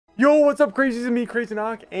Yo, what's up, crazies? It's me,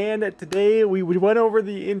 CrazyNoc, and today we went over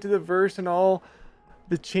the Into the Verse and all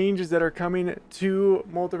the changes that are coming to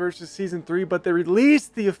Multiversus Season 3, but they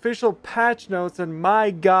released the official patch notes, and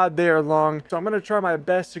my god, they are long. So I'm going to try my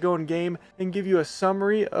best to go in game and give you a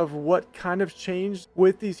summary of what kind of changed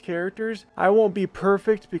with these characters. I won't be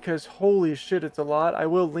perfect because holy shit, it's a lot. I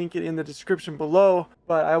will link it in the description below,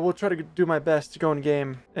 but I will try to do my best to go in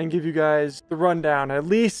game and give you guys the rundown, at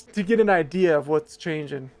least to get an idea of what's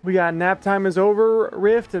changing. We got Nap Time is Over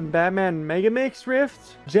Rift and Batman Megamix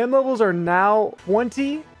Rift. Gem levels are now 20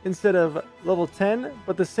 instead of level 10,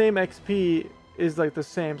 but the same XP is like the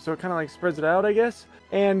same, so it kind of like spreads it out, I guess.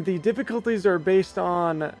 And the difficulties are based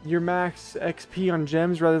on your max XP on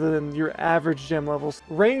gems rather than your average gem levels.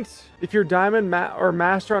 Ranked, if you're diamond or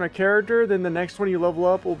master on a character, then the next one you level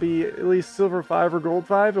up will be at least silver 5 or gold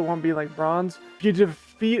 5. It won't be like bronze. If you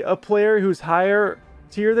defeat a player who's higher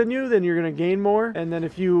tier than you, then you're going to gain more. And then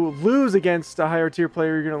if you lose against a higher tier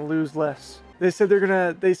player, you're going to lose less. They said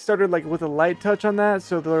they started like with a light touch on that,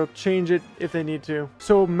 so they'll change it if they need to.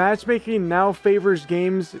 So matchmaking now favors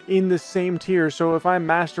games in the same tier. So if I'm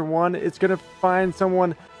Master 1, it's going to find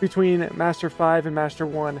someone between Master 5 and Master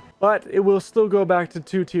 1. But it will still go back to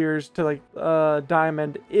 2 tiers to like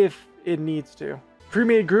Diamond if it needs to.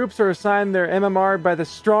 Pre-made groups are assigned their MMR by the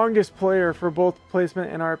strongest player for both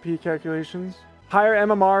placement and RP calculations. Higher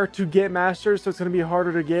MMR to get masters, so it's going to be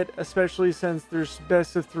harder to get, especially since there's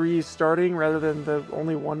best of 3 starting rather than the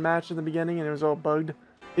only one match in the beginning and it was all bugged.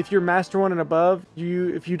 If you're Master 1 and above,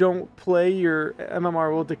 if you don't play, your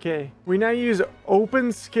MMR will decay. We now use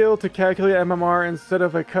open skill to calculate MMR instead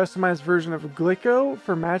of a customized version of Glico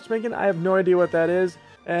for matchmaking. I have no idea what that is,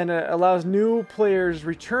 and it allows new players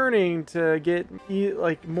returning to get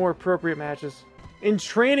like more appropriate matches. In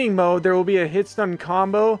training mode, there will be a hit stun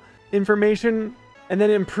combo information, and then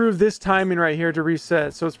improve this timing right here to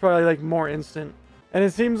reset, so it's probably like more instant. And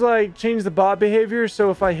it seems like change the bot behavior, so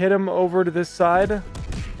if I hit him over to this side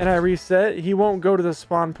and I reset, he won't go to the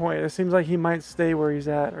spawn point. It seems like he might stay where he's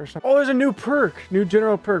at or something. Oh, there's a new perk, new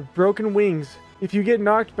general perk, Broken Wings. If you get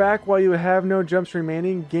knocked back while you have no jumps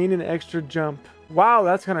remaining, gain an extra jump. Wow,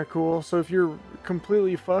 that's kind of cool. So if you're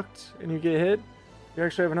completely fucked and you get hit, you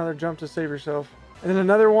actually have another jump to save yourself. And then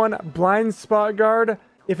another one, Blind Spot Guard.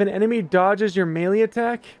 If an enemy dodges your melee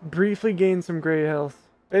attack, briefly gain some gray health.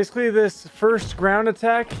 Basically, this first ground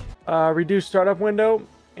attack, reduced startup window,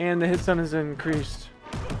 and the hit stun is increased.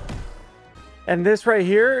 And this right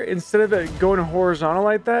here, instead of it going horizontal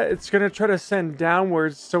like that, it's going to try to send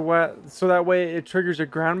downwards so that way it triggers a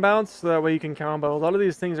ground bounce, so that way you can combo. A lot of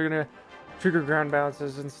these things are going to trigger ground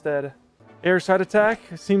bounces instead. Air side attack,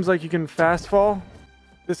 seems like you can fast fall.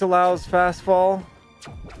 This allows fast fall.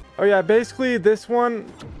 Oh yeah, basically this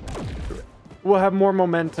one will have more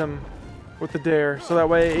momentum with the dare, so that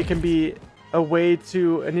way it can be a way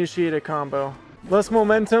to initiate a combo. Less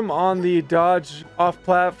momentum on the dodge off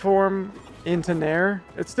platform into Nair.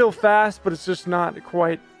 It's still fast, but it's just not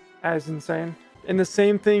quite as insane. And the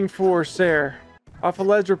same thing for Sair. Off a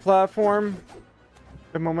ledge or platform,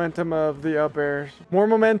 the momentum of the up airs. More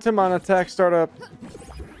momentum on attack startup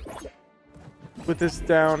with this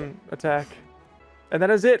down attack. And that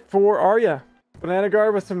is it for Arya. Banana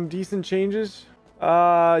Guard with some decent changes.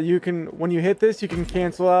 You can, when you hit this, you can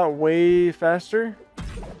cancel out way faster.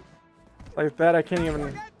 Like that, I can't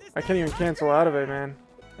even cancel out of it,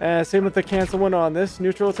 man. Same with the cancel window on this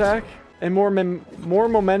neutral attack. And more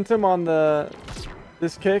momentum on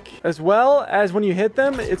this kick. As well as when you hit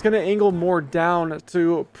them, it's going to angle more down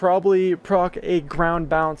to probably proc a ground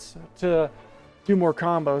bounce to do more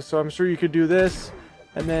combos. So I'm sure you could do this.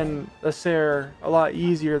 And then a Sair a lot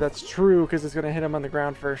easier. That's true because it's going to hit him on the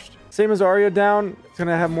ground first. Same as Arya down. It's going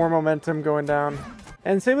to have more momentum going down.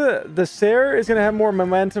 And same with the Sair is going to have more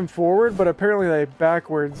momentum forward, but apparently like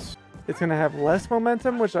backwards it's going to have less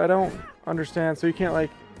momentum, which I don't understand. So you can't like...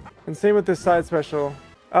 And same with this side special.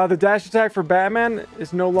 The dash attack for Batman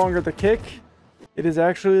is no longer the kick. It is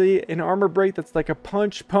actually an armor break that's like a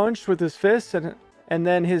punch with his fists. And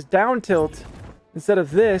then his down tilt, instead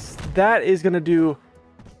of this, that is going to do...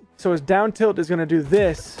 So his down tilt is going to do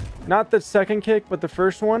this. Not the second kick, but the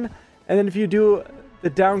first one. And then if you do the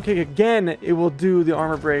down kick again, it will do the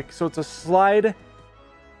armor break. So it's a slide.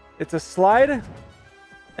 It's a slide.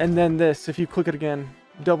 And then this, if you click it again.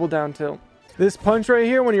 Double down tilt. This punch right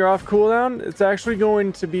here, when you're off cooldown, it's actually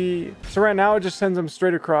going to be... So right now, it just sends them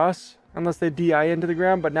straight across. Unless they DI into the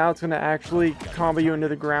ground. But now it's going to actually combo you into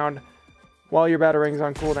the ground while your Batarangs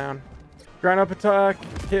on cooldown. Ground up attack.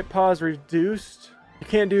 Hit pause reduced. You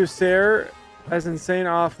can't do Sair as insane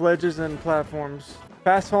off ledges and platforms.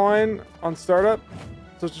 Fast falling on startup,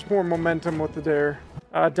 so it's just more momentum with the dare.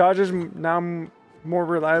 Dodges now more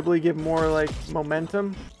reliably give more like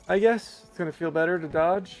momentum, I guess. It's gonna feel better to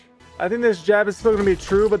dodge. I think this jab is still gonna be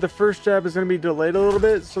true, but the first jab is gonna be delayed a little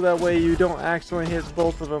bit, so that way you don't accidentally hit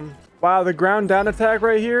both of them. Wow, the ground down attack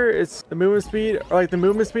right here, it's the movement speed, or like the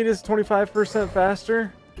movement speed is 25%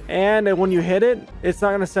 faster. And when you hit it, it's not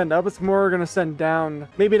going to send up. It's more going to send down.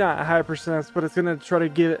 Maybe not a high percent, but it's going to try to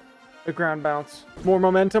give it a ground bounce. More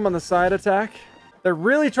momentum on the side attack. They're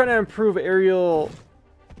really trying to improve aerial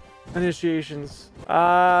initiations.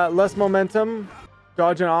 Less momentum,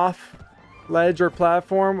 dodging off ledge or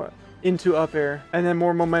platform into up air. And then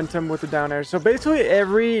more momentum with the down air. So basically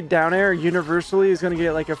every down air universally is going to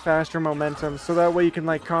get like a faster momentum. So that way you can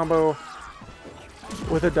like combo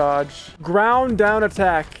with a dodge. Ground down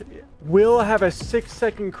attack will have a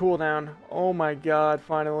 6-second cooldown. Oh my god,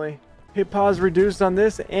 finally. Hit pause reduced on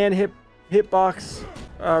this, and hitbox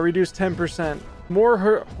reduced 10%.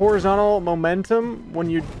 More horizontal momentum when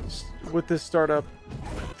you with this startup.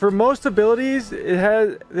 For most abilities,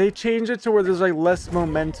 they change it to where there's like less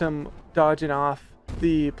momentum dodging off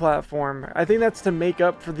the platform. I think that's to make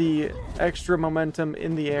up for the extra momentum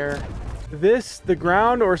in the air. The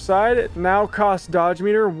ground or side now costs dodge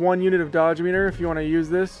meter, 1 unit of dodge meter if you want to use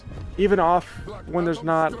this, even off when there's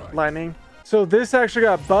not lightning. So this actually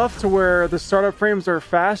got buffed to where the startup frames are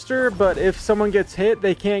faster, but if someone gets hit,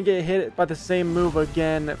 they can't get hit by the same move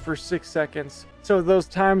again for 6 seconds. So those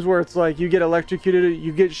times where it's like you get electrocuted,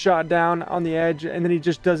 you get shot down on the edge, and then he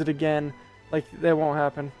just does it again, like that won't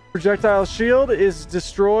happen. Projectile shield is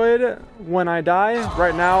destroyed when I die.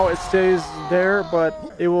 Right now it stays there,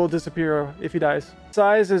 but it will disappear if he dies.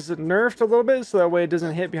 Size is nerfed a little bit, so that way it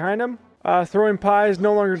doesn't hit behind him. Throwing pies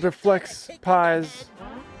no longer deflects pies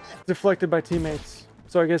deflected by teammates.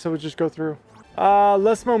 So I guess I would just go through.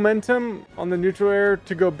 Less momentum on the neutral air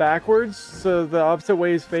to go backwards, so the opposite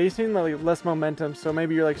way is facing, like less momentum. So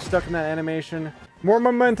maybe you're like stuck in that animation. More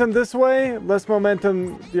momentum this way, less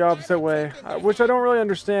momentum the opposite way, which I don't really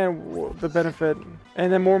understand the benefit.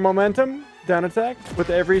 And then more momentum, down attack,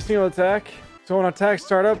 with every single attack. So on attack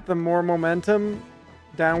startup, the more momentum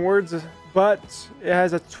downwards, but it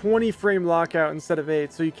has a 20 frame lockout instead of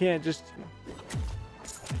 8, so you can't just,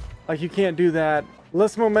 like you can't do that.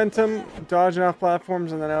 Less momentum, dodging off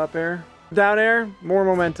platforms, and then up air. Down air, more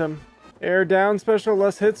momentum. Air down special,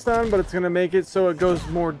 less hit stun, but it's going to make it so it goes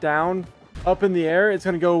more down. Up in the air, it's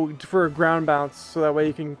going to go for a ground bounce, so that way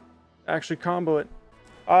you can actually combo it.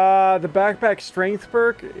 The backpack strength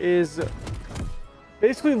perk is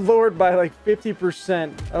basically lowered by like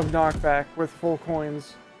 50% of knockback with full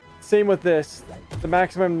coins. Same with this. The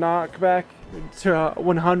maximum knockback to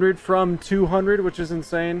 100 from 200, which is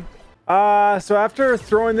insane. So after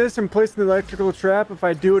throwing this and placing the electrical trap, if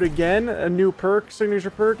I do it again, a new perk, signature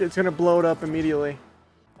perk, it's going to blow it up immediately.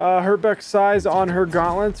 Her buck size on her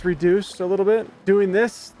gauntlets reduced a little bit. Doing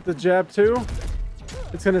this, the jab too,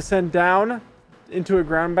 it's going to send down into a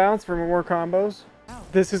ground bounce for more combos.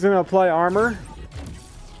 This is going to apply armor.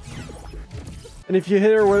 And if you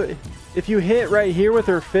hit her with, if you hit right here with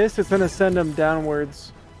her fist, it's going to send them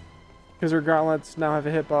downwards, because her gauntlets now have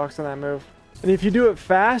a hitbox on that move. And if you do it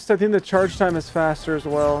fast, I think the charge time is faster as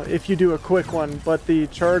well if you do a quick one, but the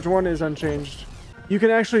charge one is unchanged. You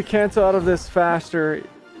can actually cancel out of this faster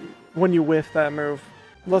when you whiff that move.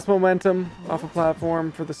 Less momentum off a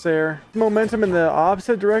platform for the Sayer. Momentum in the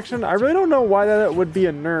opposite direction. I really don't know why that would be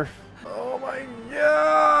a nerf. Oh my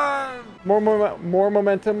god! More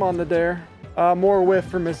momentum on the dare. More whiff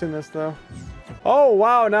for missing this though. Oh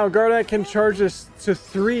wow, now Garnet can charge this to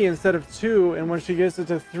 3 instead of 2, and when she gets it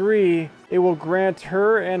to 3, it will grant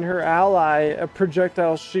her and her ally a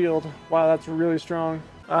projectile shield. Wow, that's really strong.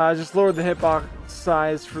 Just lowered the hitbox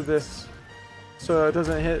size for this, so it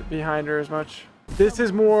doesn't hit behind her as much. This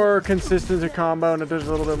is more consistent to combo, and it does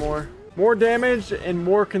a little bit more. More damage and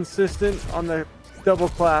more consistent on the double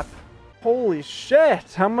clap. Holy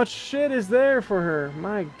shit, how much shit is there for her?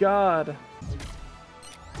 My god.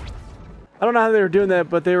 I don't know how they were doing that,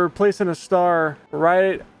 but they were placing a star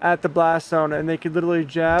right at the blast zone, and they could literally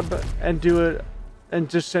jab and do it and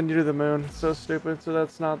just send you to the moon. So stupid. So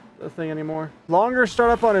that's not a thing anymore. Longer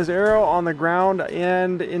startup on his arrow on the ground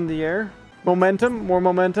and in the air. Momentum, more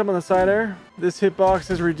momentum on the side air. This hitbox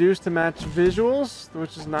is reduced to match visuals,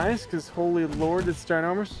 which is nice because holy lord, it's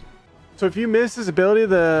ginormous. So if you miss his ability,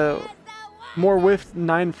 the more whiffed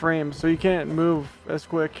 9 frames, so you can't move as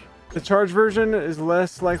quick. The charge version is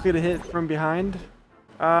less likely to hit from behind.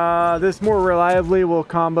 This more reliably will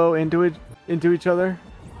combo into each other.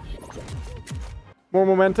 More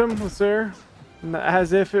momentum with Sarah,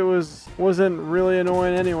 as if it wasn't really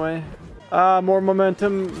annoying anyway. More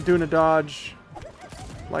momentum doing a dodge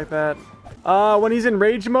like that. When he's in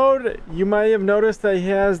rage mode, you might have noticed that he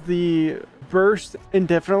has the burst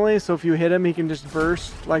indefinitely. So if you hit him, he can just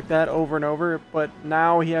burst like that over and over. But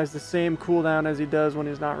now he has the same cooldown as he does when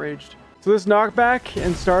he's not raged. So this knockback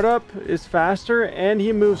and startup is faster, and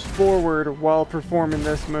he moves forward while performing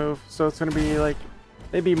this move. So it's going to be like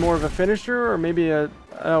maybe more of a finisher, or maybe a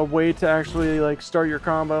way to actually like start your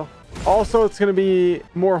combo. Also, it's going to be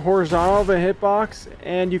more horizontal of a hitbox,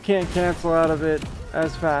 and you can't cancel out of it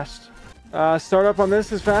as fast. Startup on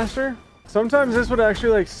this is faster. Sometimes this would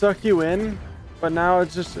actually like suck you in, but now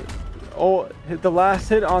it's just, oh, the last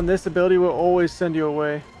hit on this ability will always send you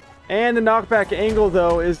away. And the knockback angle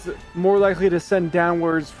though is more likely to send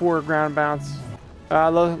downwards for a ground bounce.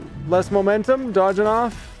 Less momentum, dodging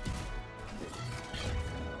off.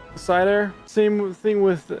 Side air. Same thing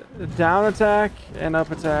with down attack and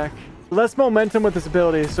up attack. Less momentum with this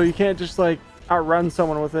ability, so you can't just like outrun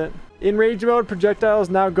someone with it. In rage mode, projectiles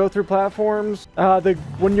now go through platforms.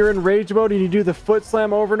 When you're in rage mode and you do the foot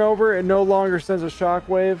slam over and over, it no longer sends a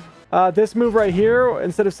shockwave. This move right here,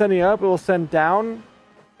 instead of sending up, it will send down.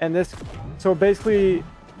 And this, so basically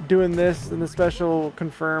doing this in the special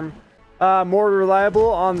confirm. More reliable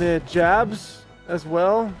on the jabs as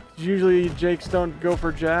well. Usually Jakes don't go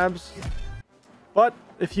for jabs. But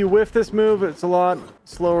if you whiff this move, it's a lot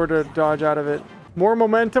slower to dodge out of it. More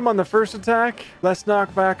momentum on the first attack, less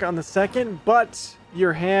knockback on the second, but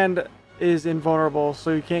your hand is invulnerable,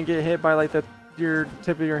 so you can't get hit by like your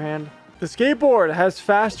tip of your hand. The skateboard has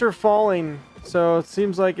faster falling, so it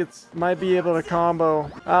seems like it might be able to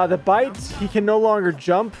combo. The bites, he can no longer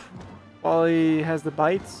jump while he has the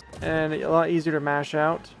bites, and a lot easier to mash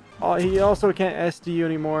out. He also can't SD you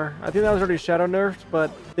anymore. I think that was already shadow nerfed,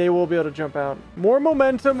 but they will be able to jump out. More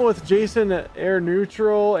momentum with Jason air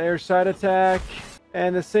neutral, air side attack,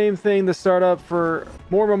 and the same thing, the startup for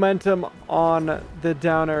more momentum on the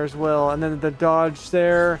down air as well. And then the dodge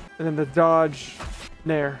there, and then the dodge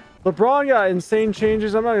nair. LeBron got insane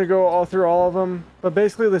changes. I'm not going to go all through all of them, but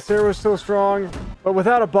basically the Sarah was still strong, but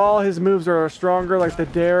without a ball, his moves are stronger. Like the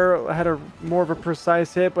dare had a more of a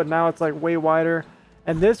precise hit, but now it's like way wider.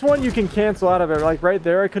 And this one you can cancel out of it. Like right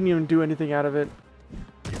there, I couldn't even do anything out of it.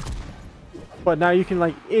 But now you can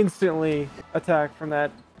like instantly attack from that.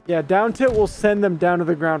 Yeah, down tilt will send them down to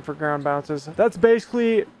the ground for ground bounces. That's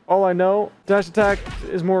basically all I know. Dash attack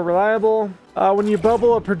is more reliable. When you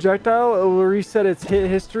bubble a projectile, it will reset its hit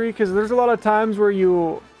history, because there's a lot of times where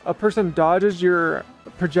a person dodges your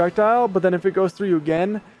projectile, but then if it goes through you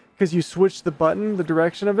again, because you switch the button, the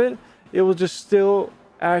direction of it, it will just still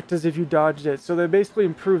act as if you dodged it. So they basically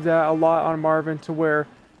improved that a lot on Marvin, to where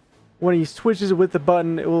when he switches it with the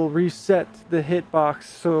button, it will reset the hitbox,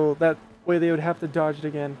 so that way they would have to dodge it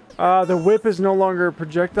again. The whip is no longer a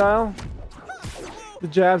projectile. The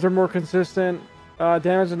jabs are more consistent.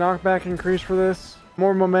 Damage and knockback increase for this.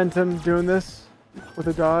 More momentum doing this with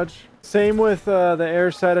a dodge. Same with the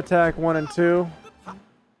air side attack 1 and 2.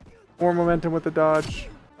 More momentum with the dodge.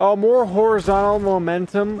 More horizontal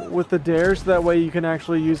momentum with the dare, so that way you can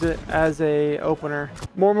actually use it as a opener.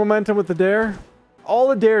 More momentum with the dare. All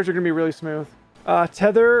the dares are going to be really smooth.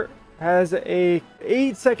 Tether has a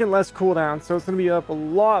 8-second less cooldown, so it's going to be up a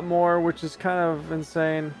lot more, which is kind of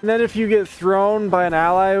insane. And then if you get thrown by an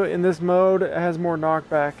ally in this mode, it has more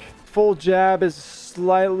knockback. Full jab is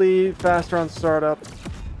slightly faster on startup,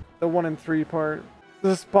 the 1 and 3 part.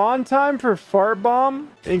 The spawn time for Fart Bomb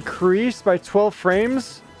increased by 12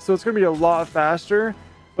 frames, so it's going to be a lot faster.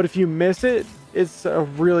 But if you miss it, it's a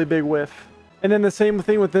really big whiff. And then the same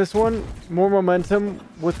thing with this one. More momentum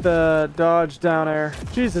with the dodge down air.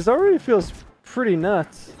 Jeez, this already feels pretty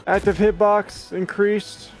nuts. Active hitbox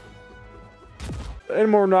increased.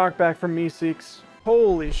 And more knockback from Meeseeks.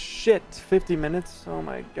 Holy shit, 50 minutes. Oh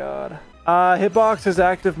my god. Hitbox is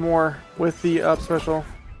active more with the up special.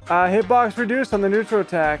 Hitbox reduced on the neutral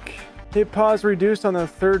attack. Hit pause reduced on the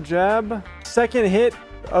third jab. Second hit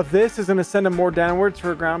of this is going to send him more downwards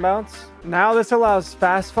for a ground bounce. Now this allows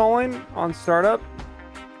fast falling on startup,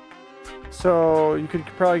 so you could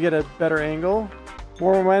probably get a better angle.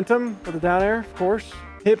 More momentum with the down air, of course.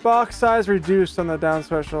 Hitbox size reduced on the down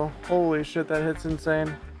special. Holy shit, that hit's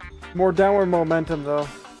insane. More downward momentum though.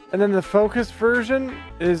 And then the focus version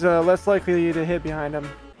is less likely to hit behind him.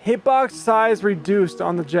 Hitbox size reduced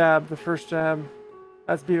on the jab, the first jab.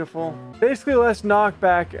 That's beautiful. Basically less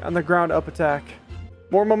knockback on the ground up attack.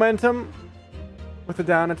 More momentum with the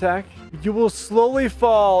down attack. You will slowly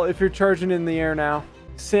fall if you're charging in the air now.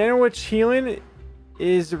 Sandwich healing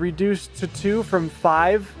is reduced to 2 from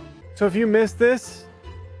 5. So if you miss this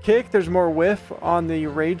kick, there's more whiff on the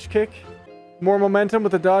rage kick. More momentum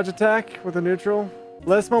with the dodge attack with the neutral.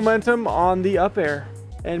 Less momentum on the up air.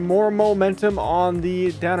 and more momentum on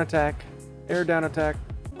the down attack, air down attack.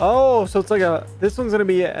 Oh, so it's like this one's gonna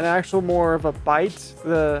be an actual more of a bite,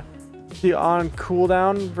 the on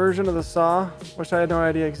cooldown version of the saw, which I had no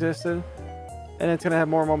idea existed, and it's gonna have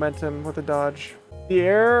more momentum with the dodge. The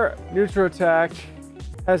air neutral attack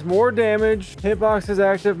has more damage, hitbox is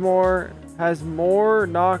active more, has more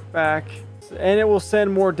knockback, and it will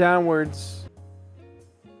send more downwards.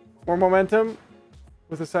 More momentum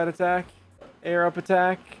with the side attack, air up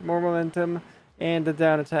attack, more momentum, and the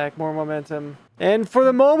down attack, more momentum. And for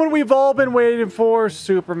the moment we've all been waiting for,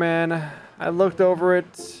 Superman. I looked over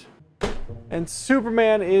it, and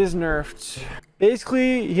Superman is nerfed.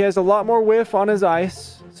 Basically, he has a lot more whiff on his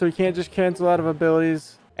ice, so he can't just cancel out of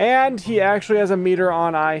abilities. And he actually has a meter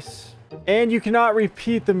on ice. And you cannot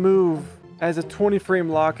repeat the move as a 20 frame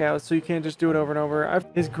lockout, so you can't just do it over and over.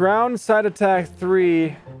 His ground side attack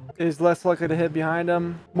 3 is less likely to hit behind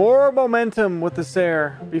him. More momentum with the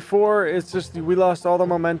Sair. Before, it's just we lost all the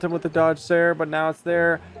momentum with the dodge Sair, but now it's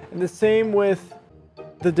there. And the same with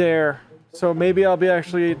the dare. So maybe I'll be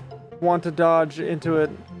actually want to dodge into it.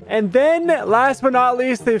 And then, last but not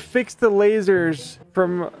least, they fixed the lasers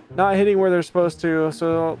from not hitting where they're supposed to.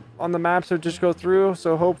 So on the maps, it just go through.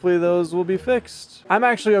 So hopefully those will be fixed. I'm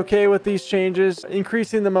actually okay with these changes.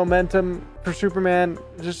 Increasing the momentum for Superman,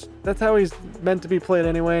 just that's how he's meant to be played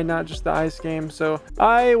anyway, not just the ice game. So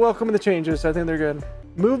I welcome the changes. I think they're good.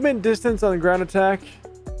 Movement distance on the ground attack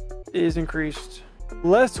is increased.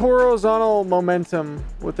 Less horizontal momentum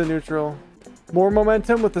with the neutral. More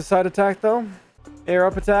momentum with the side attack though. Air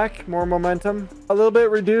up attack, more momentum. A little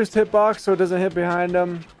bit reduced hitbox so it doesn't hit behind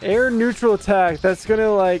them. Air neutral attack, that's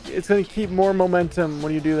gonna it's gonna keep more momentum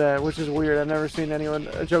when you do that, which is weird. I've never seen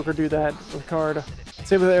a Joker do that with card.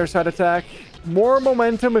 Same with air side attack. More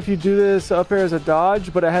momentum if you do this up air as a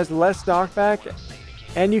dodge, but it has less knockback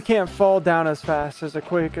and you can't fall down as fast as a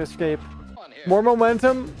quick escape. More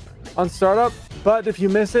momentum on startup, but if you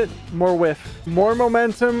miss it, more whiff. More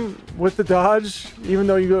momentum with the dodge, even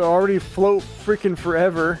though you already float freaking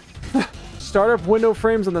forever. Startup window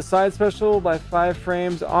frames on the side special by 5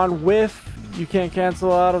 frames. On whiff, you can't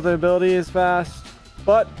cancel out of the ability as fast,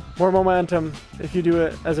 but more momentum if you do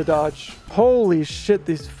it as a dodge. Holy shit,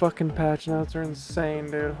 these fucking patch notes are insane,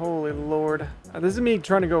 dude. Holy lord. This is me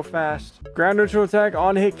trying to go fast. Ground neutral attack,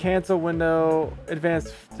 on hit cancel window,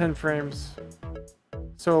 advanced 10 frames.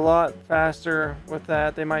 So a lot faster with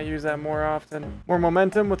that. They might use that more often. More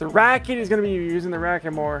momentum with the racket. He's going to be using the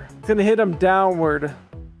racket more. It's going to hit him downward.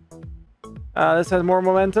 This has more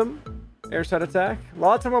momentum. Air side attack.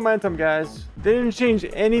 Lots of momentum, guys. They didn't change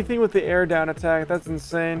anything with the air down attack. That's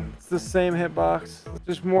insane. It's the same hitbox.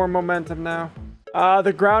 Just more momentum now.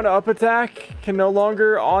 The ground up attack can no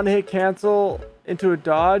longer on hit cancel into a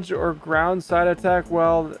dodge or ground side attack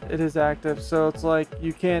while it is active. So it's like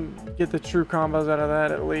you can't get the true combos out of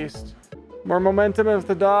that at least. More momentum with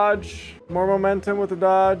the dodge. More momentum with the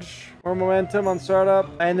dodge. More momentum on startup.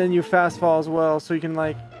 And then you fast fall as well. So you can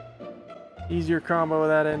like easier combo with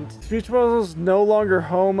that. And speech puzzles no longer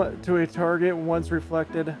home to a target once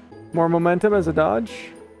reflected. More momentum as a dodge.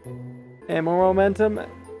 And more momentum.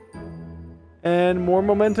 And more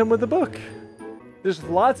momentum with the book. There's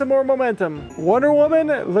lots of more momentum. Wonder Woman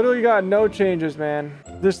literally got no changes, man.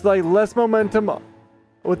 Just like less momentum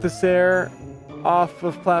with the Sair off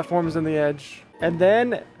of platforms and the edge. And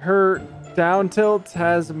then her down tilt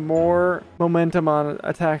has more momentum on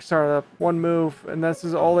attack startup. One move, and this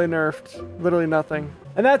is all they nerfed. Literally nothing.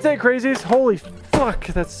 And that's it, crazies. Holy fuck,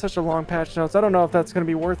 that's such a long patch notes. I don't know if that's gonna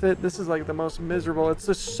be worth it. This is like the most miserable. It's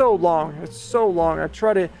just so long. It's so long. I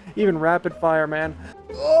try to even rapid fire, man.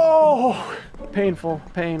 Oh, painful,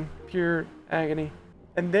 pain, pure agony.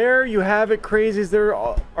 And there you have it, crazies. There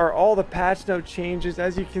are all the patch note changes.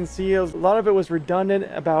 As you can see, a lot of it was redundant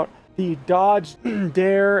about the dodge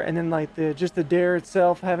dare, and then like just the dare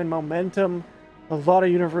itself having momentum. A lot of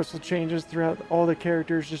universal changes throughout all the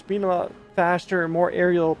characters, just being a lot faster and more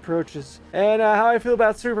aerial approaches. And how I feel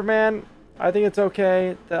about Superman, I think it's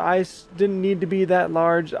okay. The ice didn't need to be that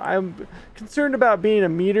large. I'm concerned about being a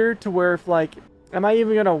meter to where if like, am I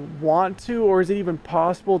even gonna want to, or is it even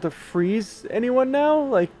possible to freeze anyone now?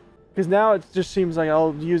 Like, because now it just seems like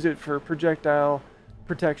I'll use it for projectile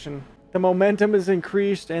protection. The momentum is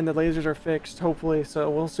increased and the lasers are fixed, hopefully. So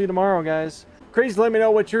we'll see tomorrow, guys. Crazy, let me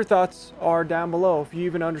know what your thoughts are down below. If you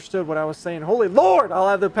even understood what I was saying. Holy Lord! I'll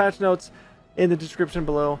have the patch notes in the description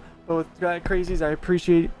below. But with that, crazies, I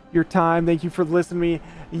appreciate your time. Thank you for listening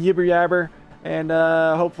to me yibber yabber. And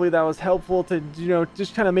hopefully that was helpful to, you know,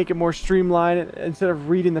 just kind of make it more streamlined instead of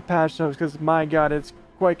reading the patch notes. Because my God, it's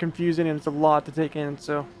quite confusing and it's a lot to take in.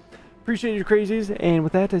 So appreciate you, crazies. And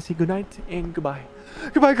with that, I say good night and goodbye.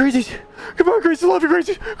 Goodbye, crazies. Goodbye, crazies. Love you,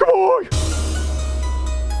 crazies. Come on.